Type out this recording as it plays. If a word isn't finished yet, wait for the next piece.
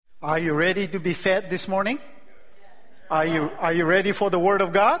Are you ready to be fed this morning? Are you ready for the Word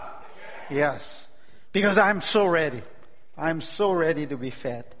of God? Yes. Because I'm so ready. I'm so ready to be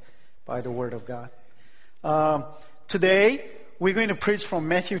fed by the Word of God. Today, we're going to preach from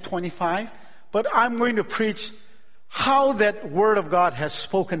Matthew 25, but I'm going to preach how that Word of God has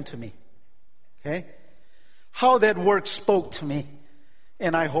spoken to me. Okay? How that Word spoke to me.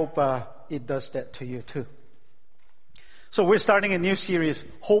 And I hope it does that to you too. So we're starting a new series,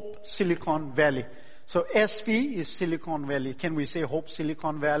 Hope Silicon Valley. So SV is Silicon Valley. Can we say Hope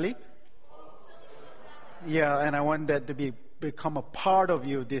Silicon Valley? Yeah, and I want that to become a part of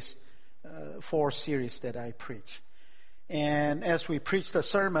you, this 4 series that I preach. And as we preach the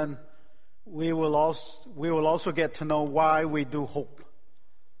sermon, we will also get to know why we do Hope.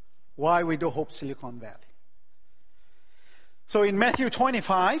 Why we do Hope Silicon Valley. So in Matthew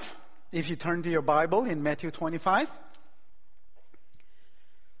 25, if you turn to your Bible in Matthew 25,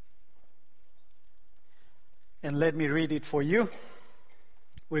 and let me read it for you.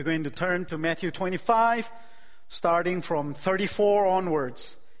 We're going to turn to Matthew 25, starting from 34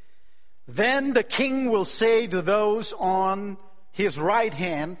 onwards. Then the king will say to those on his right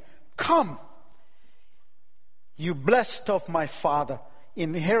hand, "Come, you blessed of my Father,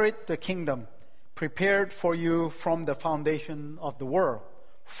 inherit the kingdom prepared for you from the foundation of the world.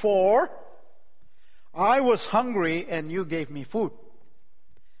 For I was hungry and you gave me food.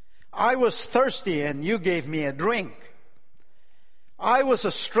 I was thirsty and you gave me a drink. I was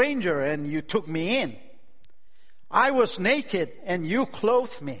a stranger and you took me in. I was naked and you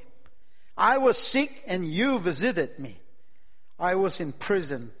clothed me. I was sick and you visited me. I was in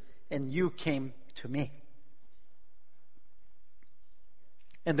prison and you came to me."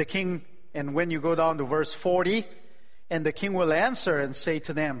 And when you go down to verse 40, and the king will answer and say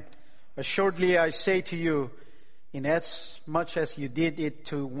to them, "Assuredly I say to you, inasmuch as you did it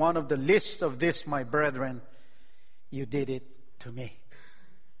to one of the least of this, my brethren, you did it to me."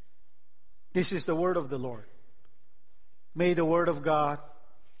 This is the word of the Lord. May the word of God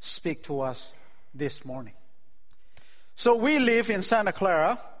speak to us this morning. So we live in Santa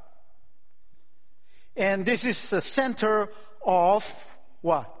Clara, and this is the center of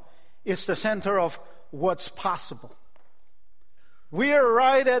what? It's the center of what's possible. We are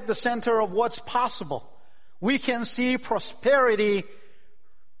right at the center of what's possible. We can see prosperity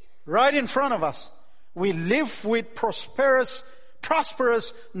right in front of us. We live with prosperous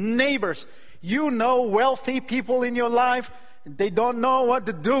neighbors. You know wealthy people in your life, they don't know what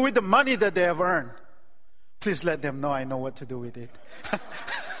to do with the money that they have earned. Please let them know I know what to do with it.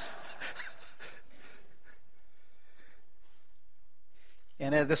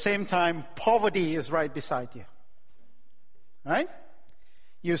 And at the same time, poverty is right beside you. Right?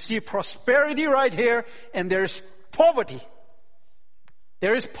 You see prosperity right here, and there's poverty.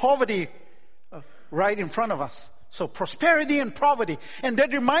 There is poverty right in front of us. So prosperity and poverty. And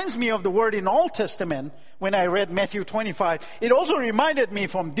that reminds me of the word in Old Testament when I read Matthew 25. It also reminded me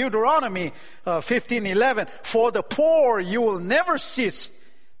from Deuteronomy 15:11. "For the poor you will never cease.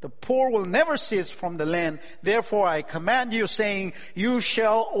 The poor will never cease from the land. Therefore I command you, saying, you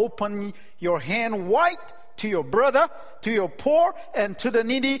shall open your hand wide to your brother, to your poor, and to the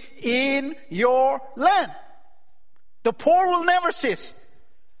needy in your land." The poor will never cease.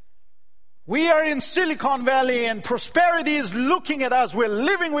 We are in Silicon Valley and prosperity is looking at us. We're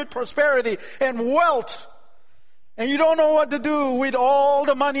living with prosperity and wealth. And you don't know what to do with all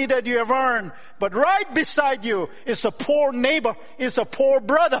the money that you have earned. But right beside you is a poor neighbor, is a poor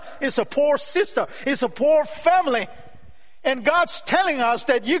brother, is a poor sister, is a poor family. And God's telling us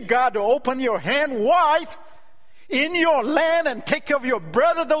that you got to open your hand wide in your land and take care of your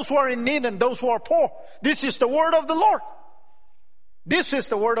brother, those who are in need and those who are poor. This is the word of the Lord. This is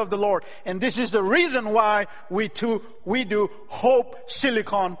the word of the Lord. And this is the reason why we do Hope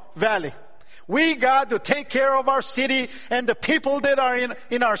Silicon Valley. We got to take care of our city and the people that are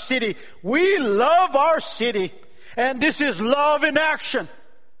in our city. We love our city. And this is love in action.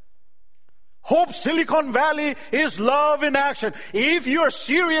 Hope Silicon Valley is love in action. If you're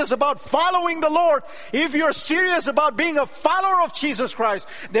serious about following the Lord, if you're serious about being a follower of Jesus Christ,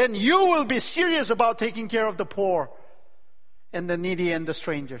 then you will be serious about taking care of the poor and the needy and the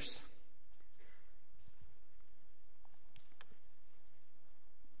strangers.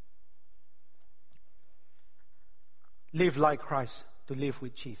 Live like Christ, to live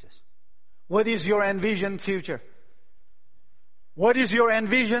with Jesus. What is your envisioned future? What is your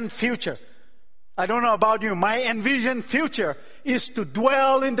envisioned future? I don't know about you. My envisioned future is to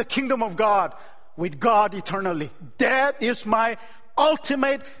dwell in the kingdom of God with God eternally. That is my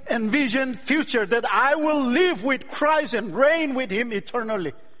ultimate envisioned future, that I will live with Christ and reign with Him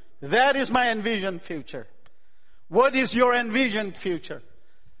eternally. That is my envisioned future. What is your envisioned future?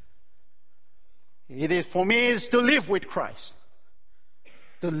 It is, for me, is to live with Christ.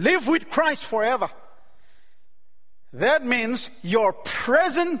 To live with Christ forever. That means your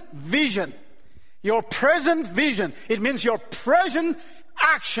present vision. Your present vision. It means your present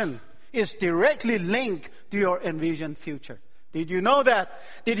action is directly linked to your envisioned future. Did you know that?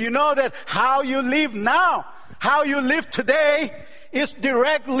 Did you know that how you live now, how you live today, is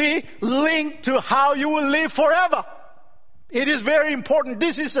directly linked to how you will live forever? It is very important.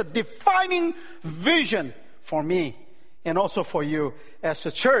 This is a defining vision for me and also for you as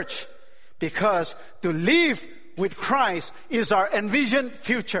a church, because to live with Christ is our envisioned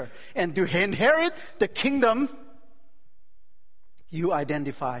future. And to inherit the kingdom, you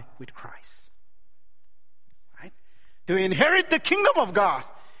identify with Christ. Right? To inherit the kingdom of God,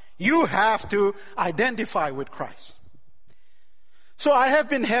 you have to identify with Christ. So I have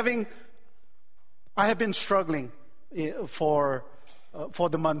been struggling for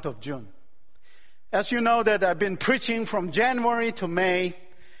the month of June. As you know that I've been preaching from January to May,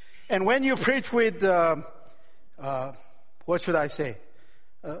 and when you preach with what should I say?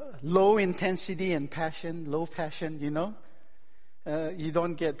 Low intensity and passion, low passion, you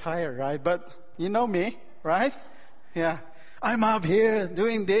don't get tired, right? But you know me, right? Yeah. I'm up here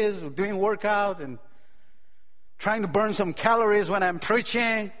doing this, doing workout and trying to burn some calories when I'm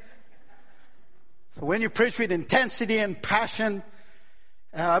preaching. So when you preach with intensity and passion,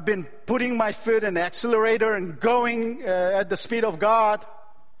 I've been putting my foot in the accelerator and going at the speed of God.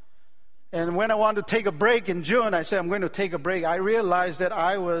 And when I want to take a break in June, I say, I'm going to take a break. I realized that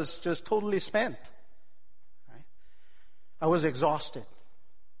I was just totally spent. Right? I was exhausted.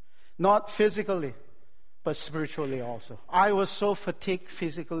 Not physically, but spiritually also. I was so fatigued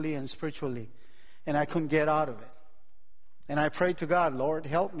physically and spiritually, and I couldn't get out of it. And I prayed to God, Lord,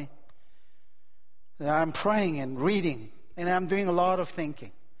 help me. And I'm praying and reading, and I'm doing a lot of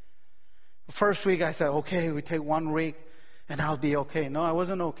thinking. The first week I said, okay, we take 1 week, and I'll be okay. No, I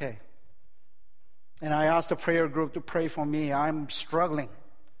wasn't okay. And I asked the prayer group to pray for me. I'm struggling.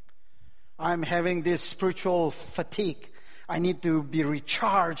 I'm having this spiritual fatigue. I need to be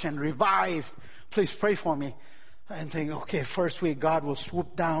recharged and revived. Please pray for me. And think, okay, first week God will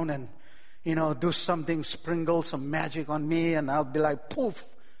swoop down and, do something, sprinkle some magic on me, and I'll be like, poof,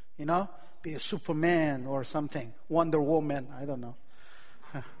 be a Superman or something. Wonder Woman, I don't know.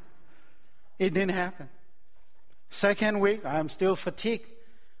 It didn't happen. Second week, I'm still fatigued.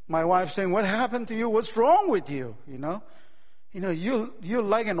 My wife saying, what happened to you? What's wrong with you? You're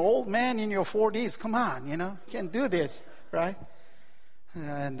like an old man in your 40s. Come on, you can't do this, right?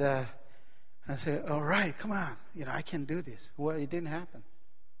 And I said, all right, come on. I can do this. Well, it didn't happen.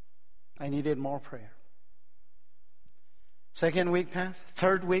 I needed more prayer. Second week passed.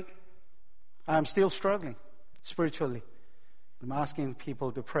 Third week, I'm still struggling spiritually. I'm asking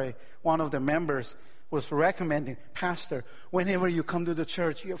people to pray. One of the members was recommending, Pastor, whenever you come to the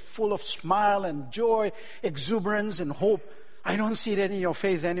church, you're full of smile and joy, exuberance and hope. I don't see that in your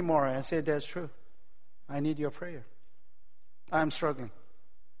face anymore. I said, that's true. I need your prayer. I'm struggling.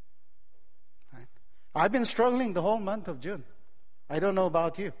 Right? I've been struggling the whole month of June. I don't know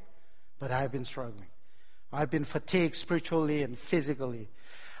about you, but I've been struggling. I've been fatigued spiritually and physically.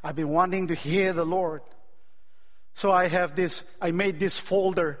 I've been wanting to hear the Lord. So I made this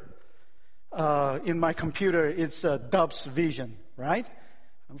folder in my computer. It's Dub's Vision, right?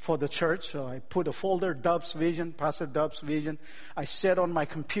 For the church. So I put a folder, Dub's Vision, Pastor Dub's Vision. I sat on my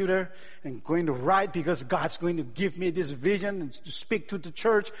computer and going to write because God's going to give me this vision and to speak to the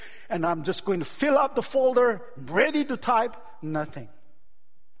church. And I'm just going to fill up the folder, ready to type. Nothing.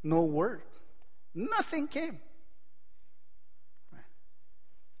 No word. Nothing came. Right.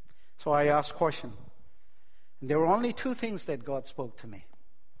 So I asked question. And there were only 2 things that God spoke to me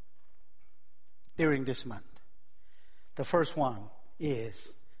during this month. The first one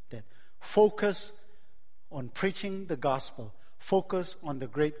is that focus on preaching the gospel. Focus on the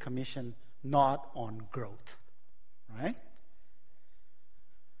Great Commission, not on growth. Right?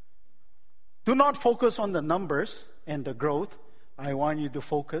 Do not focus on the numbers and the growth. I want you to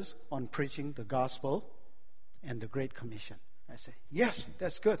focus on preaching the gospel and the Great Commission. I say, yes,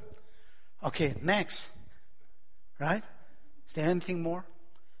 that's good. Okay, next. Right? Is there anything more?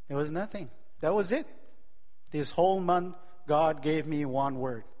 There was nothing. That was it. This whole month, God gave me one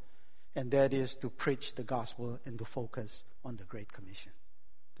word, and that is to preach the gospel and to focus on the Great Commission.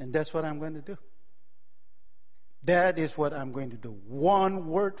 And that's what I'm going to do. That is what I'm going to do. One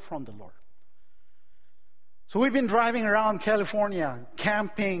word from the Lord. So we've been driving around California,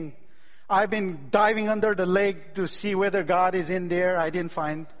 camping. I've been diving under the lake to see whether God is in there. I didn't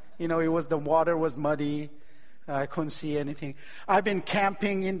find The water was muddy. I couldn't see anything. I've been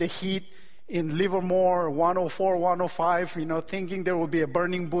camping in the heat in Livermore, 104, 105, thinking there will be a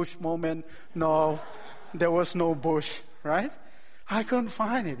burning bush moment. No, there was no bush, right? I couldn't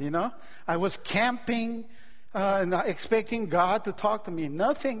find it, I was camping, expecting God to talk to me.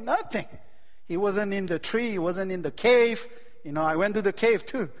 Nothing. He wasn't in the tree. He wasn't in the cave. I went to the cave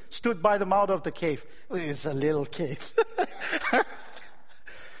too. Stood by the mouth of the cave. It's a little cave.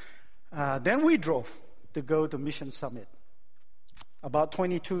 Then we drove to go to Mission Summit. About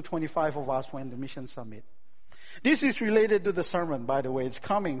 22, 25 of us went to Mission Summit. This is related to the sermon, by the way. It's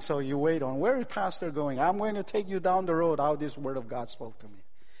coming, so you wait on. Where is Pastor going? I'm going to take you down the road how this Word of God spoke to me.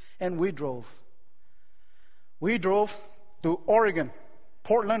 And we drove. We drove to Oregon,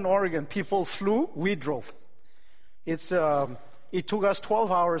 Portland, Oregon. People flew, we drove. It took us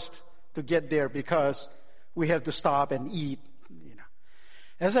 12 hours to get there because we have to stop and eat.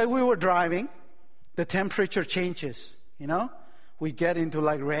 As we were driving, the temperature changes, We get into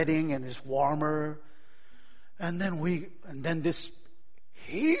like Redding and it's warmer. And then this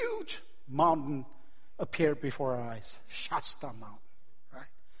huge mountain appeared before our eyes. Shasta Mountain, right?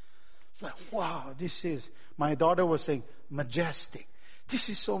 It's like, wow, my daughter was saying, majestic. This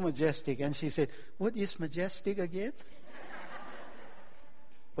is so majestic. And she said, what is majestic again?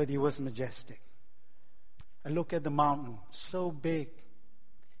 But it was majestic. I look at the mountain, so big.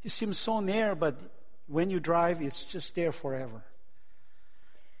 It seems so near, but when you drive, it's just there forever.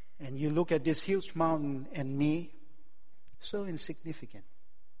 And you look at this huge mountain and me, so insignificant,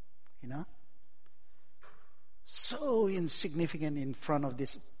 So insignificant in front of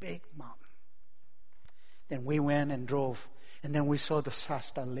this big mountain. Then we went and drove, and then we saw the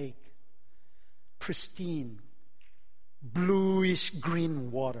Shasta Lake. Pristine, bluish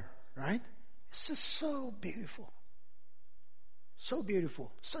green water, right? It's just so beautiful. So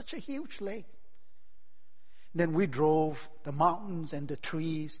beautiful. Such a huge lake. Then we drove the mountains and the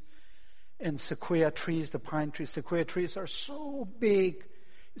trees and sequoia trees, the pine trees. Sequoia trees are so big,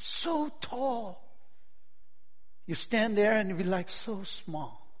 so tall. You stand there and you be like so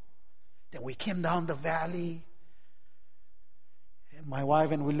small. Then we came down the valley. And my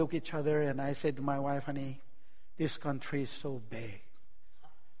wife and we look at each other and I said to my wife, honey, this country is so big.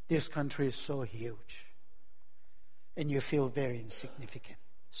 This country is so huge. And you feel very insignificant,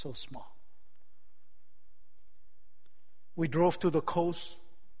 so small. We drove to the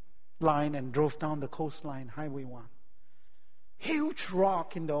coastline and drove down the coastline, Highway 1. Huge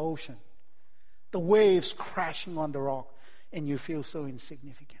rock in the ocean. The waves crashing on the rock, and you feel so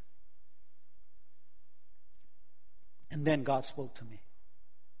insignificant. And then God spoke to me.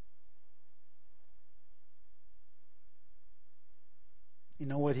 You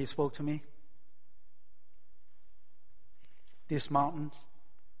know what He spoke to me? This mountain,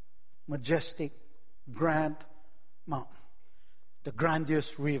 majestic, grand mountain, the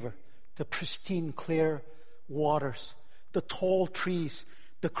grandiose river, the pristine clear waters, the tall trees,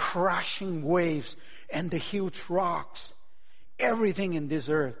 the crashing waves, and the huge rocks, everything in this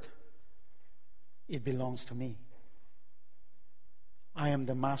earth, it belongs to me. I am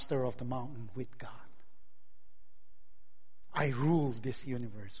the master of the mountain with God. I rule this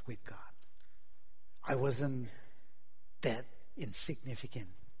universe with God. I wasn't that insignificant.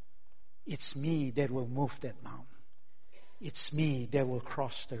 It's me that will move that mountain. It's me that will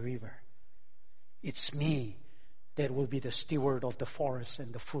cross the river. It's me that will be the steward of the forest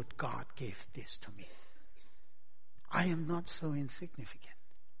and the food God gave this to me. I am not so insignificant.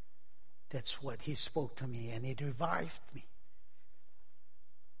 That's what He spoke to me, and it revived me.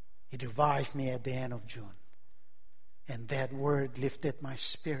 It revived me at the end of June. And that word lifted my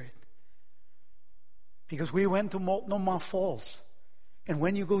spirit. Because we went to Multnomah Falls. And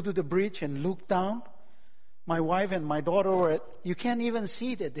when you go to the bridge and look down, my wife and my daughter you can't even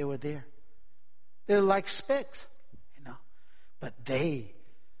see that they were there. They're like specks, But they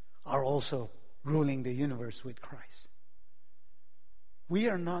are also ruling the universe with Christ. We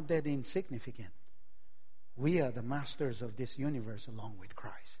are not that insignificant. We are the masters of this universe along with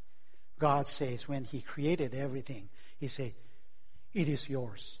Christ. God says when He created everything, He said, it is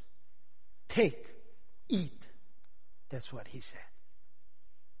yours. Take, eat. That's what He said.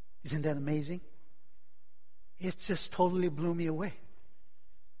 Isn't that amazing? It just totally blew me away.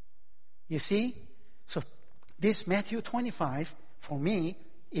 You see? So this Matthew 25, for me,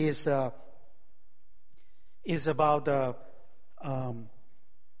 is about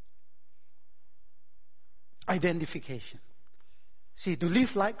identification. See, to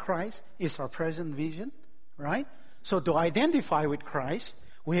live like Christ is our present vision, right? So to identify with Christ,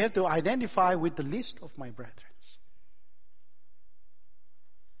 we have to identify with the least of my brethren.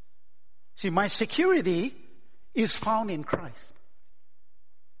 See, my security is found in Christ.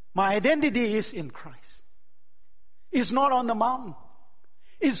 My identity is in Christ. It's not on the mountain.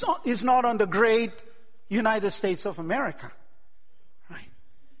 It's not on the great United States of America. Right?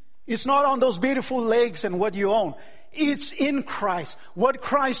 It's not on those beautiful lakes and what you own. It's in Christ. What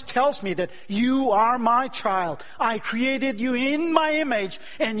Christ tells me, that you are my child. I created you in my image,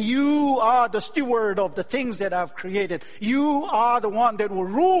 and you are the steward of the things that I've created. You are the one that will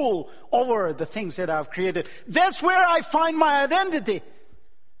rule over the things that I've created. That's where I find my identity.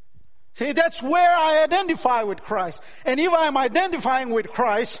 See, that's where I identify with Christ. And if I'm identifying with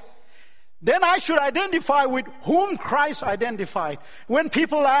Christ, then I should identify with whom Christ identified. When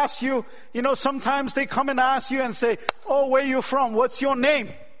people ask you, sometimes they come and ask you and say, oh, where are you from? What's your name?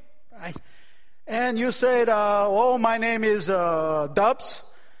 Right? And you said, my name is Dubs.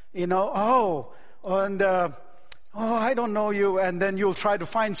 I don't know you. And then you'll try to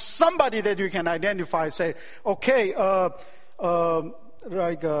find somebody that you can identify. Say, okay, do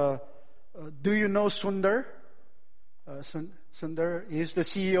you know Sundar? Sundar is the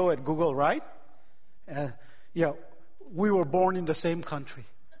CEO at Google, right? We were born in the same country.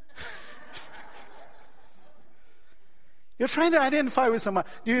 You're trying to identify with someone.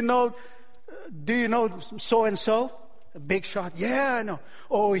 Do you know so-and-so? A big shot? Yeah, I know.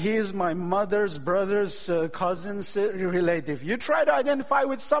 Oh, he is my mother's brother's cousin's relative. You try to identify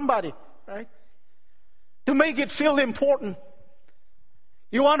with somebody, right? To make it feel important.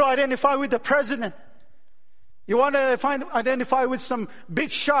 You want to identify with the president. You want to identify with some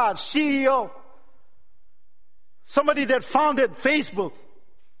big shot, CEO. Somebody that founded Facebook.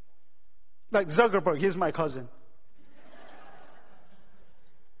 Like Zuckerberg, he's my cousin.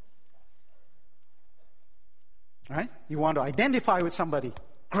 Right? You want to identify with somebody.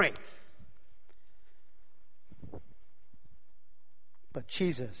 Great. But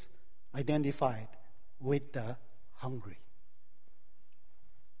Jesus identified with the hungry.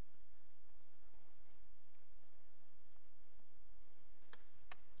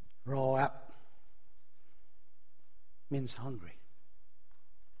 H.O.P.E means hungry.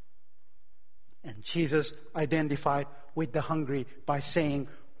 And Jesus identified with the hungry by saying,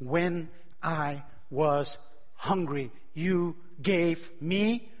 when I was hungry, you gave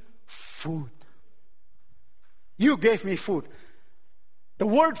me food. You gave me food. The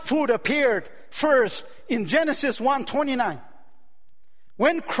word food appeared first in Genesis 1:29.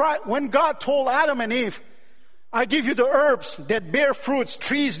 When God told Adam and Eve, I give you the herbs that bear fruits,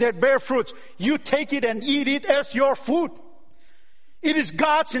 trees that bear fruits. You take it and eat it as your food. It is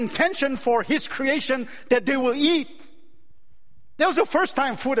God's intention for His creation that they will eat. That was the first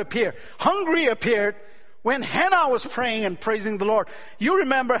time food appeared. Hungry appeared when Hannah was praying and praising the Lord. You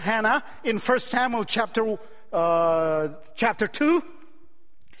remember Hannah in 1 Samuel chapter 2?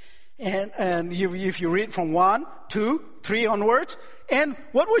 And if you read from 1, 2, 3 onwards. And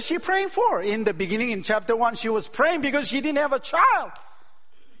what was she praying for? In the beginning, in chapter 1, she was praying because she didn't have a child.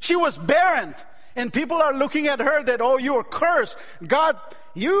 She was barren. And people are looking at her that, oh, you are cursed. God,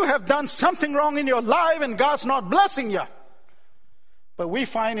 you have done something wrong in your life and God's not blessing you. But we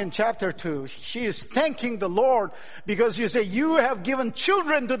find in chapter 2, she is thanking the Lord because you say, you have given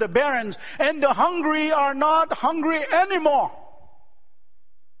children to the barren and the hungry are not hungry anymore.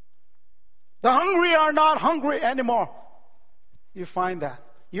 The hungry are not hungry anymore. You find that.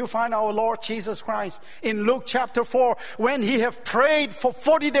 You find our Lord Jesus Christ in Luke chapter 4 when He have prayed for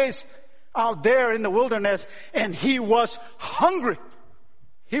 40 days out there in the wilderness and He was hungry.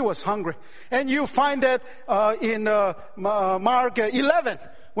 He was hungry. And you find that in Mark 11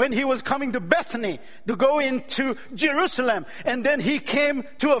 when He was coming to Bethany to go into Jerusalem. And then He came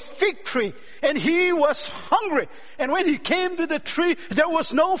to a fig tree and He was hungry. And when He came to the tree, there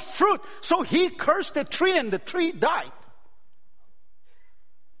was no fruit. So He cursed the tree and the tree died.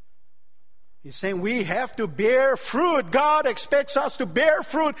 He's saying we have to bear fruit. God expects us to bear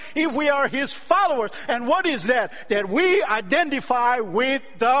fruit if we are His followers. And what is that? That we identify with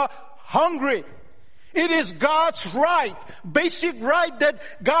the hungry. It is God's right, basic right that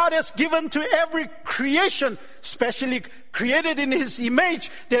God has given to every creation, especially created in His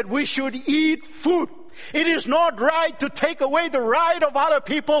image, that we should eat food. It is not right to take away the right of other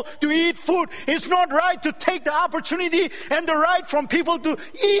people to eat food. It's not right to take the opportunity and the right from people to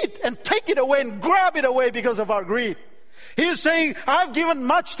eat and take it away and grab it away because of our greed. He is saying, I've given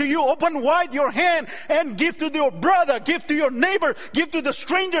much to you. Open wide your hand and give to your brother, give to your neighbor, give to the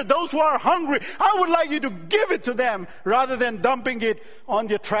stranger, those who are hungry. I would like you to give it to them rather than dumping it on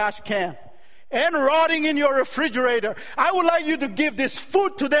your trash can and rotting in your refrigerator. I would like you to give this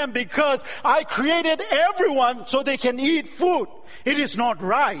food to them because I created everyone so they can eat food. It is not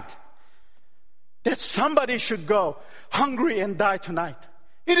right that somebody should go hungry and die tonight.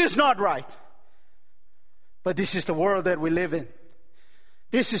 It is not right. But this is the world that we live in.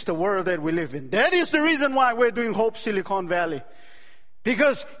 This is the world that we live in. That is the reason why we're doing Hope Silicon Valley.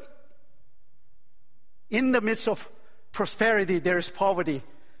 Because in the midst of prosperity, there is poverty.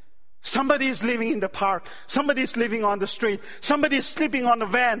 Somebody is living in the park. Somebody is living on the street. Somebody is sleeping on the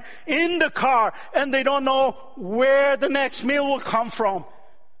van, in the car, and they don't know where the next meal will come from.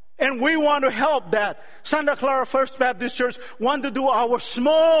 And we want to help that. Santa Clara First Baptist Church want to do our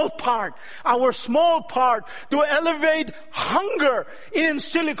small part to elevate hunger in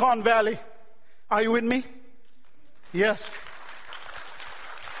Silicon Valley. Are you with me? Yes.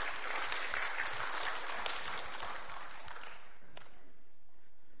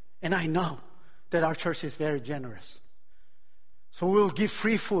 And I know that our church is very generous. So we'll give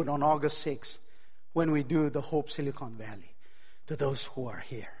free food on August 6th when we do the Hope Silicon Valley to those who are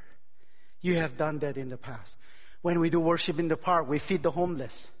here. You have done that in the past. When we do worship in the park, we feed the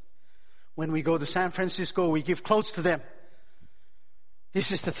homeless. When we go to San Francisco, we give clothes to them.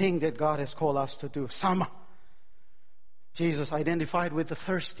 This is the thing that God has called us to do. Summer. Jesus identified with the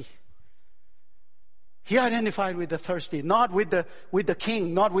thirsty. He identified with the thirsty, not with the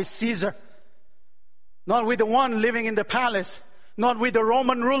king, not with Caesar, not with the one living in the palace, not with the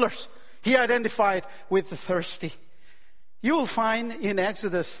Roman rulers. He identified with the thirsty. You will find in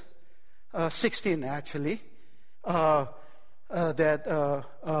Exodus 16, actually,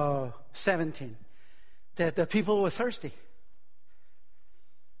 17, that the people were thirsty.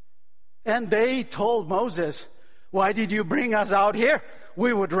 And they told Moses, "Why did you bring us out here?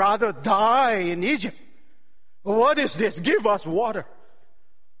 We would rather die in Egypt. What is this? Give us water."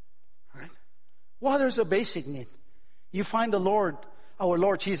 Right? Water is a basic need. You find our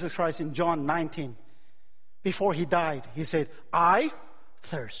Lord Jesus Christ in John 19. Before he died, he said, I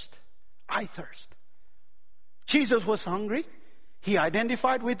thirst. I thirst. Jesus was hungry. He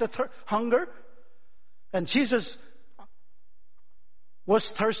identified with the hunger. And Jesus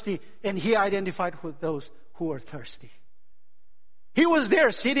was thirsty, and he identified with those who were thirsty. He was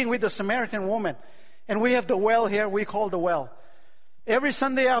there sitting with the Samaritan woman. And we have the well here, we call the well. Every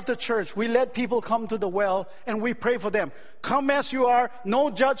Sunday after church, we let people come to the well and we pray for them. Come as you are, no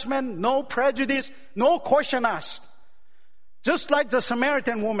judgment, no prejudice, no question asked. Just like the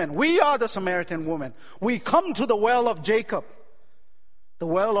Samaritan woman, we are the Samaritan woman. We come to the well of Jacob, the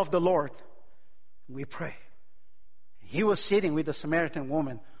well of the Lord. We pray. He was sitting with the Samaritan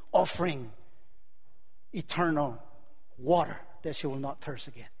woman, offering eternal water that she will not thirst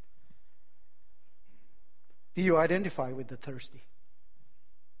again. Do you identify with the thirsty?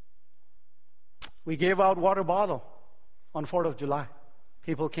 We gave out water bottle on 4th of July.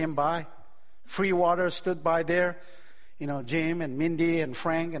 People came by. Free water stood by there. Jim and Mindy and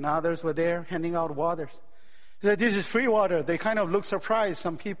Frank and others were there handing out waters. They said, "This is free water." They kind of looked surprised,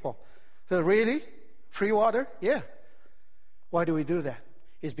 some people. They said, "Really? Free water?" Yeah. Why do we do that?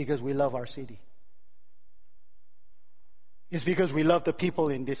 It's because we love our city. It's because we love the people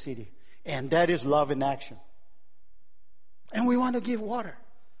in this city. And that is love in action. And we want to give water.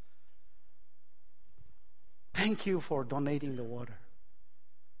 Thank you for donating the water.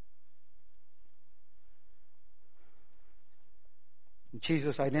 And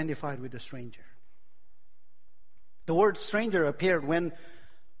Jesus identified with the stranger. The word stranger appeared when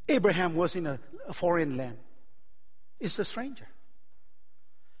Abraham was in a foreign land. It's a stranger.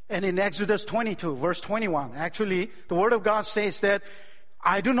 And in Exodus 22, verse 21, actually, the Word of God says that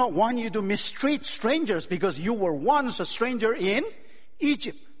I do not want you to mistreat strangers because you were once a stranger in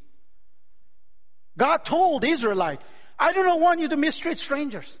Egypt. God told the Israelite, I do not want you to mistreat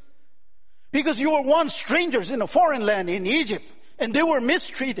strangers because you were once strangers in a foreign land in Egypt and they were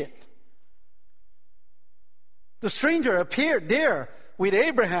mistreated. The stranger appeared there with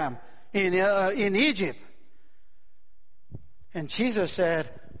Abraham in Egypt. And Jesus said,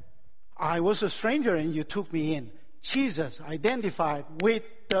 I was a stranger and you took me in. Jesus identified with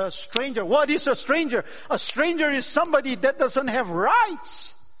the stranger. What is a stranger? A stranger is somebody that doesn't have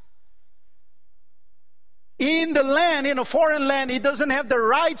rights. In the land, in a foreign land, he doesn't have the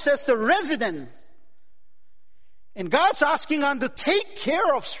rights as the resident. And God's asking us to take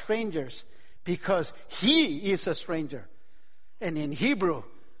care of strangers because he is a stranger. And in Hebrew,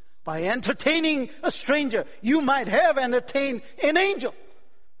 by entertaining a stranger, you might have entertained an angel.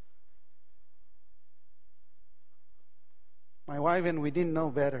 My wife and we didn't know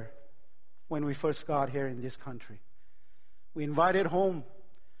better when we first got here in this country. We invited home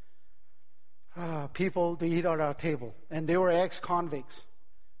people to eat at our table, and they were ex-convicts.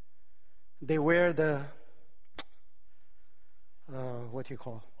 They wear the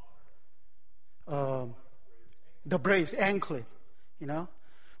the brace anklet,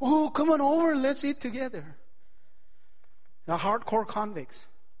 Oh, come on over, let's eat together. The hardcore convicts,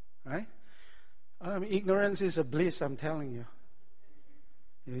 right? Ignorance is a bliss, I'm telling you.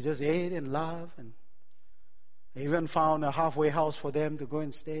 You just ate and loved, and I even found a halfway house for them to go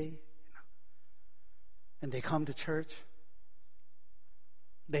and stay. And they come to church.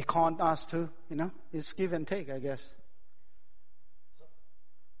 They con us too, It's give and take, I guess.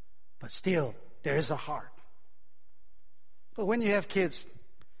 But still, there is a heart. But when you have kids,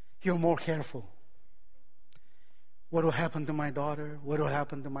 you're more careful. What will happen to my daughter? What will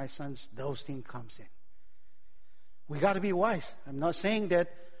happen to my sons? Those things comes in. We got to be wise. I'm not saying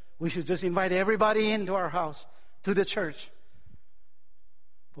that we should just invite everybody into our house, to the church.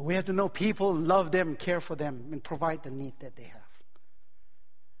 But we have to know people, love them, care for them, and provide the need that they have.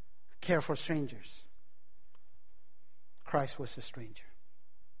 Care for strangers. Christ was a stranger.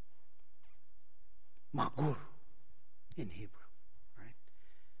 Magur in Hebrew. Right?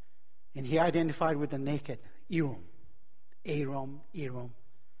 And he identified with the naked. Aram.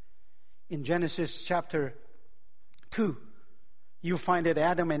 In Genesis chapter 2, you find that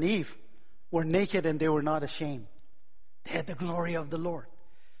Adam and Eve were naked and they were not ashamed. They had the glory of the Lord.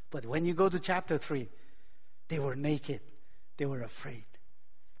 But when you go to chapter 3, they were naked. They were afraid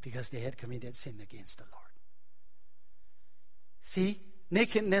because they had committed sin against the Lord. See,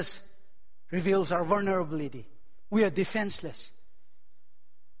 nakedness reveals our vulnerability. We are defenseless.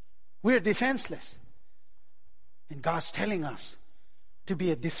 And God's telling us to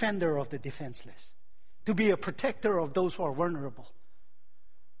be a defender of the defenseless, to be a protector of those who are vulnerable.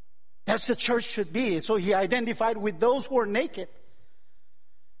 That's the church should be. So he identified with those who are naked.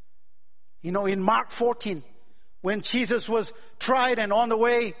 In Mark 14, when Jesus was tried and on the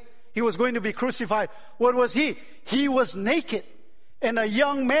way, he was going to be crucified. What was he? He was naked. And a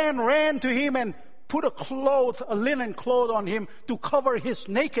young man ran to him and put a linen cloth on him to cover his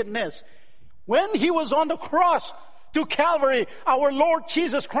nakedness. When he was on the cross to Calvary, our Lord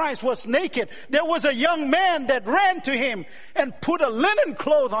Jesus Christ was naked. There was a young man that ran to him and put a linen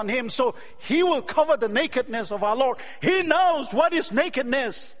cloth on him so he will cover the nakedness of our Lord. He knows what is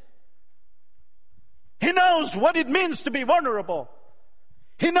nakedness. He knows what it means to be vulnerable.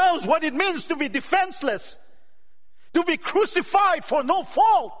 He knows what it means to be defenseless, to be crucified for no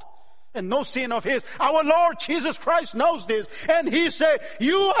fault and no sin of his. Our Lord Jesus Christ knows this. And he said,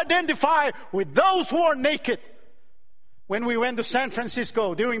 you identify with those who are naked. When we went to San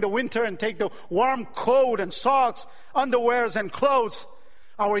Francisco during the winter and take the warm coat and socks, underwears and clothes,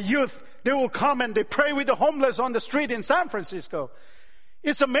 our youth, they will come and they pray with the homeless on the street in San Francisco.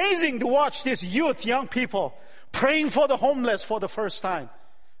 It's amazing to watch these young people praying for the homeless for the first time.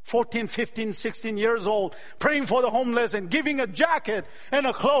 14, 15, 16 years old, praying for the homeless and giving a jacket and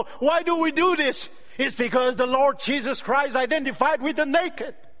a cloth. Why do we do this? It's because the Lord Jesus Christ identified with the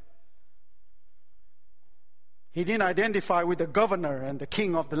naked. He didn't identify with the governor and the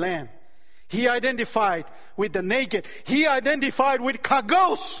king of the land. He identified with the naked. He identified with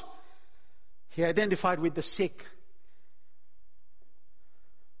kagos. He identified with the sick.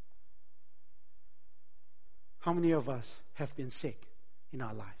 How many of us have been sick in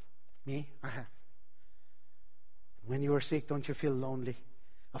our life? Me, I have. When you are sick, don't you feel lonely,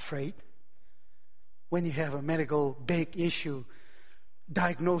 afraid? When you have a medical big issue,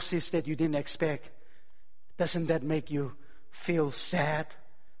 diagnosis that you didn't expect, doesn't that make you feel sad,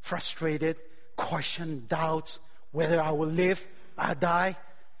 frustrated, question, doubts, whether I will live or die?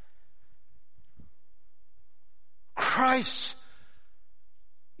 Christ,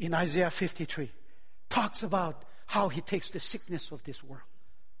 in Isaiah 53, talks about how he takes the sickness of this world.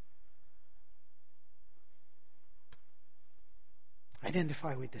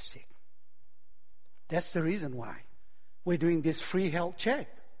 Identify with the sick. That's the reason why we're doing this free health check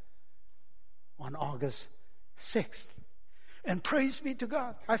on August 6th. And praise be to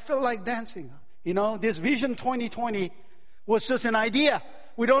God. I felt like dancing. This Vision 2020 was just an idea.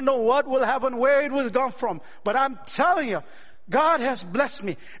 We don't know what will happen, where it will come from. But I'm telling you, God has blessed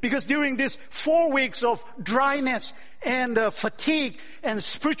me because during these 4 weeks of dryness and fatigue and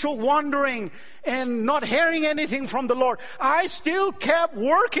spiritual wandering and not hearing anything from the Lord, I still kept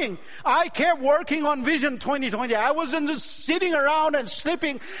working. I kept working on Vision 2020. I wasn't just sitting around and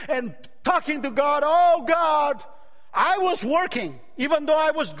sleeping and talking to God. Oh God, I was working. Even though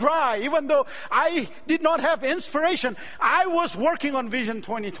I was dry, even though I did not have inspiration, I was working on Vision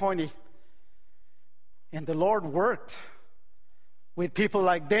 2020. And the Lord worked with people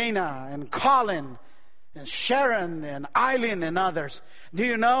like Dana and Colin and Sharon and Eileen and others. Do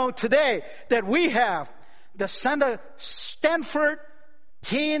you know today that we have the Stanford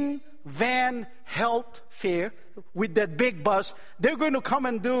Teen van health fair with that big bus. They're going to come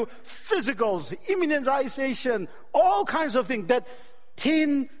and do physicals, immunization, all kinds of things. That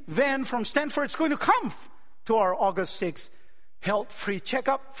teen van from Stanford is going to come to our August 6th health free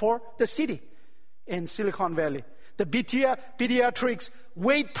checkup for the city in Silicon Valley. The pediatrics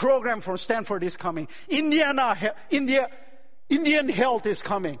weight program from Stanford is coming. Indian health is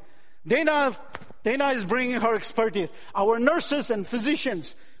coming. Dana is bringing her expertise. Our nurses and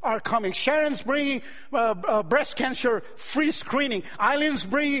physicians are coming. Sharon's bringing breast cancer free screening. Eileen's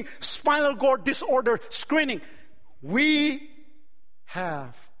bringing spinal cord disorder screening. We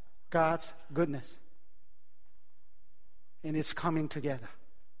have God's goodness. And it's coming together.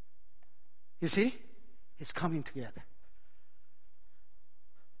 You see? It's coming together.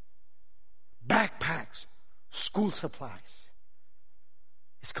 Backpacks, school supplies.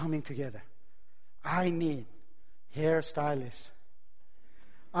 It's coming together. I need hairstylists.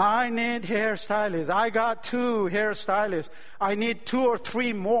 I got 2 hairstylists. I need 2 or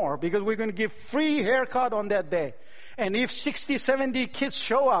 3 more because we're going to give free haircut on that day. And if 60, 70 kids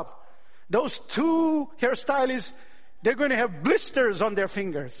show up, those 2 hairstylists, they're going to have blisters on their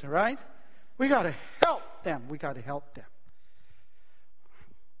fingers, right? We got to help them.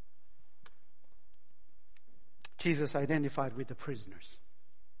 Jesus identified with the prisoners.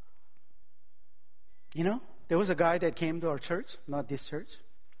 You know, there was a guy that came to our church, not this church,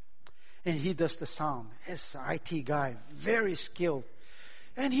 and he does the sound. He's an IT guy, very skilled.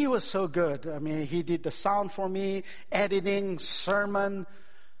 And he was so good. I mean, he did the sound for me, editing, sermon,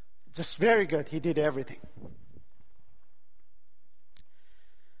 just very good. He did everything.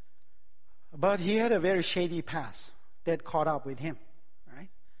 But he had a very shady past that caught up with him, right?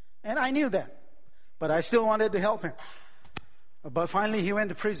 And I knew that. But I still wanted to help him. But finally he went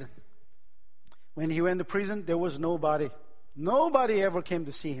to prison. When he went to prison, there was nobody. Nobody ever came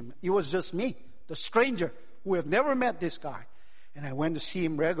to see him. It was just me, the stranger, who had never met this guy. And I went to see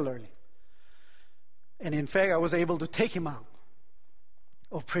him regularly. And in fact, I was able to take him out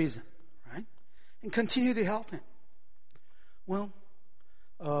of prison, right? And continue to help him. Well,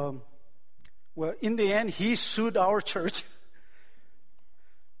 in the end, he sued our church.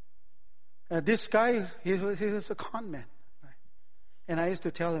 This guy, he was a con man. Right? And I used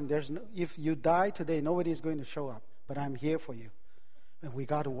to tell him, if you die today, nobody is going to show up. But I'm here for you. And we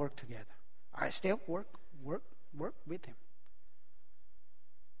got to work together. I still work with him.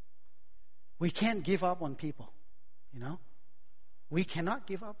 We can't give up on people, you know. We cannot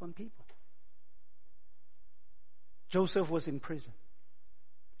give up on people. Joseph was in prison.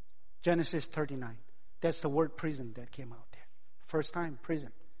 Genesis 39. That's the word prison that came out there. First time,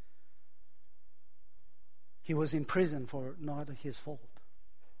 prison. He was in prison for not his fault.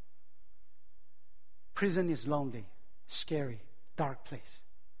 Prison is lonely, scary, dark place.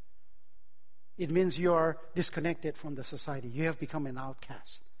 It means you are disconnected from the society. You have become an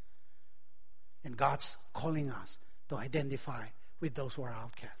outcast. And God's calling us to identify with those who are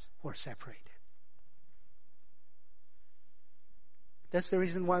outcasts, who are separated. That's the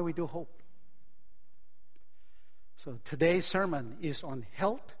reason why we do Hope. So today's sermon is on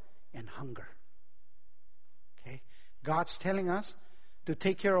health and hunger. Okay? God's telling us to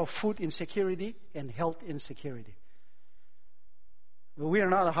take care of food insecurity and health insecurity. We are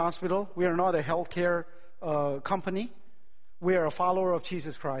not a hospital. We are not a healthcare company. We are a follower of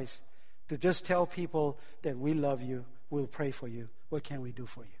Jesus Christ. To just tell people that we love you, we'll pray for you. What can we do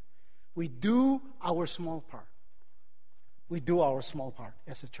for you? We do our small part. We do our small part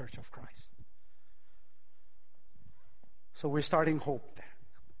as a church of Christ. So we're starting Hope there.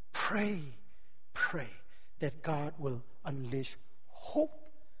 Pray that God will unleash hope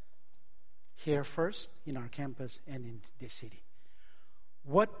here first in our campus and in this city.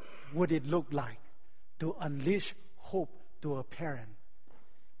 What would it look like to unleash hope to a parent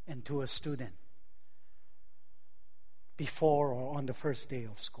and to a student before or on the first day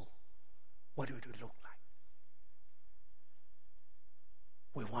of school? What would it look like?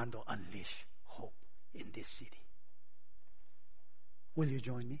 We want to unleash hope in this city. Will you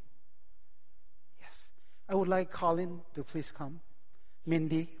join me? Yes. I would like Colin to please come.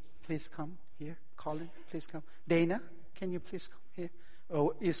 Mindy, please come here. Colin, please come. Dana, can you please come here?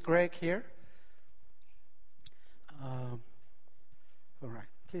 Oh, is Greg here? All right.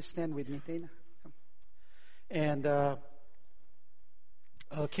 Please stand with me, Dana. Come. And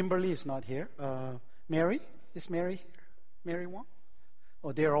Kimberly is not here. Mary? Is Mary here? Mary Wong?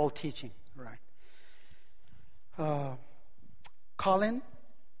 Oh, they're all teaching. Right. Colin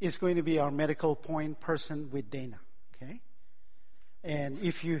is going to be our medical point person with Dana. Okay? And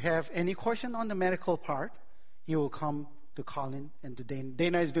if you have any question on the medical part, he will come to Colin and to Dana.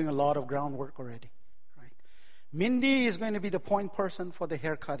 Dana is doing a lot of groundwork already. Right? Mindy is going to be the point person for the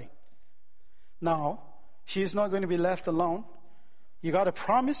hair cutting. Now, she's not going to be left alone. You got to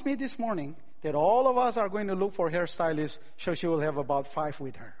promise me this morning that all of us are going to look for hairstylists, so she will have about 5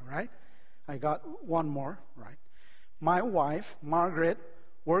 with her, right? I got one more, right? My wife, Margaret,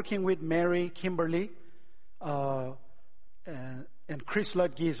 working with Mary, Kimberly, and Chris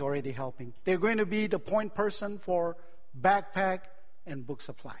Ludge is already helping. They're going to be the point person for backpack and book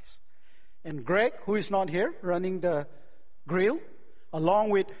supplies. And Greg, who is not here, running the grill, along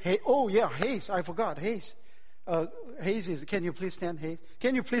with Hayes. I forgot Hayes. Hayes is. Can you please stand, Hayes?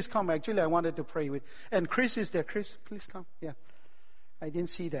 Can you please come? Actually, I wanted to pray with. And Chris is there. Chris, please come. Yeah, I didn't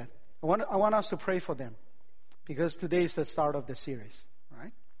see that. I want us to pray for them because today is the start of the series.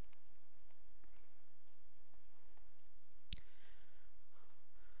 Right?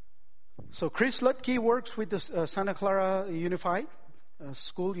 So Chris Ludge works with the Santa Clara Unified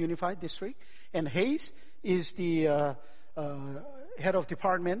School Unified District, and Hayes is the head of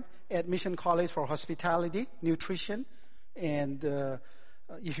department at Mission College for Hospitality, Nutrition, and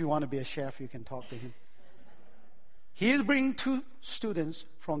if you want to be a chef, you can talk to him. He is bringing 2 students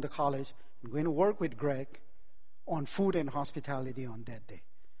from the college and going to work with Greg on food and hospitality on that day.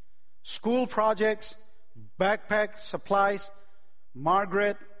 School projects, backpack, supplies,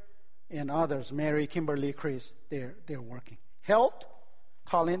 Margaret and others, Mary, Kimberly, Chris, they're working. Health,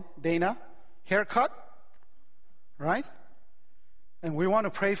 Colin, Dana, haircut, right? And we want to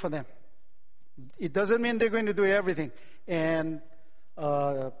pray for them. It doesn't mean they're going to do everything. And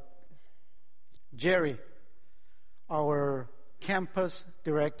Jerry, our campus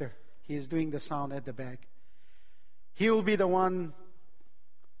director, he is doing the sound at the back. He will be the one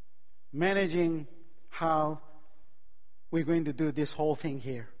managing how we're going to do this whole thing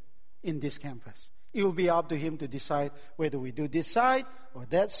here in this campus. It will be up to him to decide whether we do this side or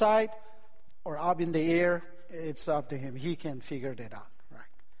that side or up in the air. It's up to him. He can figure that out, right?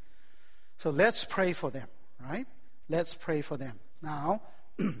 So let's pray for them, right? Let's pray for them. Now,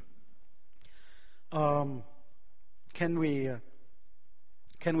 can we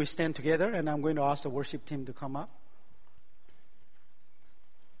stand together? And I'm going to ask the worship team to come up.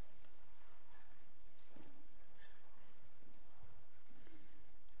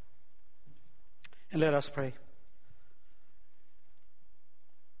 And let us pray.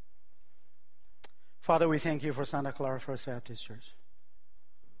 Father, we thank you for Santa Clara First Baptist Church.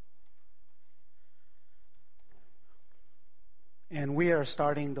 And we are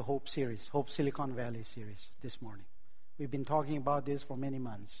starting the Hope series, Hope Silicon Valley series this morning. We've been talking about this for many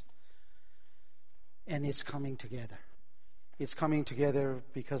months. And it's coming together. It's coming together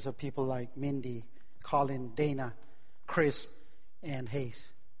because of people like Mindy, Colin, Dana, Chris, and Hayes.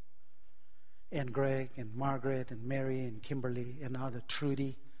 And Greg, and Margaret, and Mary, and Kimberly, and other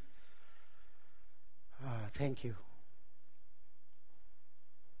Trudy. Thank you.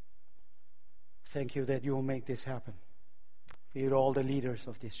 Thank you that you will make this happen. You're all the leaders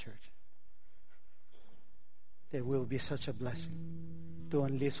of this church. There will be such a blessing to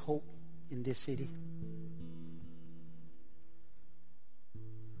unleash hope in this city.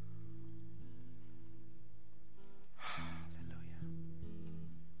 Hallelujah.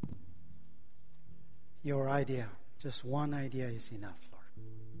 Your idea, just one idea is enough, Lord.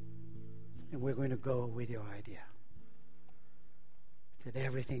 And we're going to go with your idea. That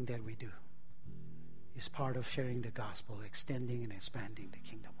everything that we do is part of sharing the gospel, extending and expanding the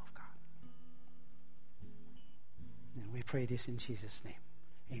kingdom of God. And we pray this in Jesus' name.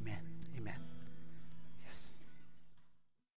 Amen. Amen.